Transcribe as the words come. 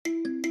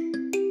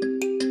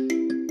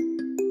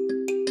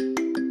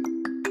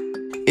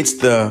It's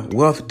the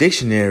Wealth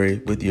Dictionary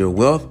with your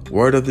wealth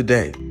word of the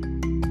day.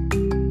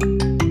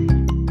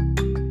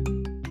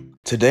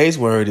 Today's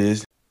word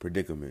is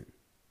predicament.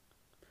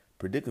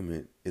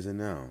 Predicament is a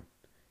noun.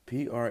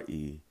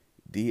 Predicament.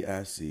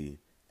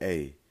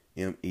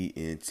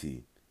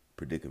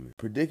 Predicament.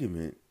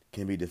 Predicament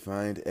can be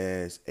defined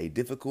as a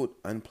difficult,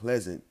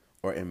 unpleasant,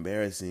 or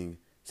embarrassing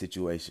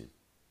situation.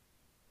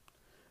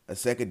 A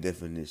second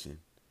definition,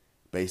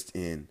 based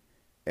in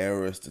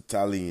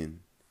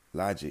Aristotelian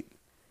logic,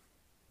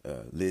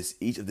 lists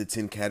each of the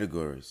 10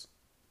 categories,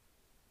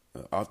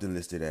 often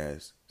listed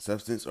as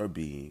substance or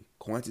being,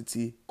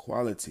 quantity,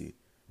 quality,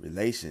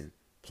 relation,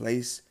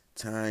 place,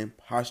 time,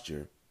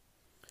 posture,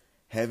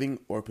 having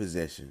or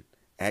possession,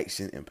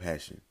 action, and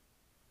passion.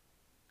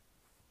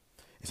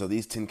 And so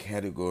these 10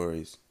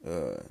 categories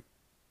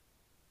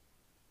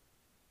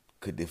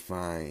could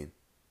define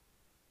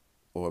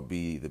or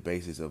be the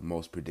basis of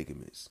most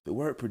predicaments. The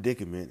word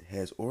predicament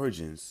has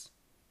origins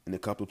in a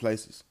couple of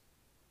places.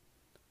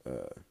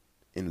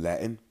 In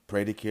Latin,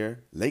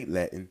 predicare, late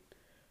Latin,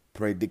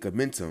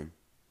 predicamentum,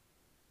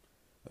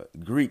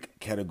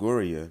 Greek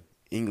categoria,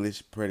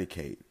 English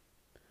predicate.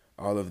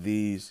 All of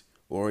these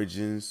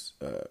origins,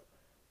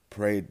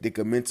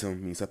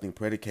 predicamentum means something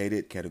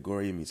predicated,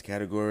 categoria means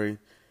category,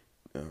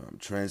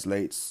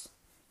 translates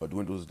or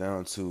dwindles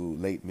down to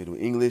late Middle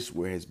English,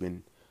 where it has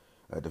been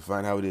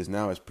defined how it is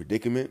now as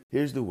predicament.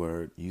 Here's the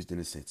word used in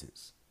a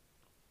sentence.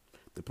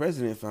 The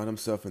president found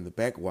himself in the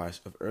backwash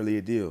of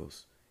earlier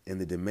deals, and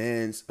the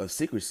demands of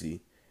secrecy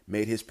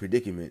made his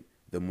predicament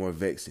the more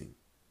vexing.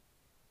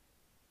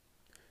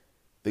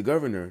 The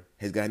governor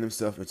has gotten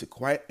himself into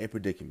quite a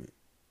predicament.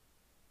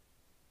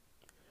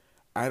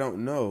 I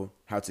don't know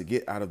how to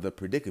get out of the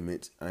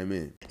predicament I'm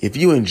in. If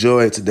you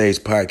enjoyed today's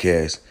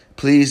podcast,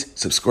 please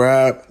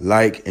subscribe,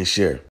 like, and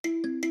share.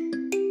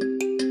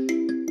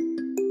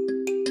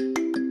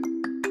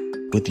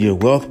 With your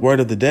wealth word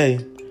of the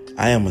day,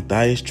 I am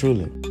Matthias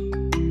Trulin.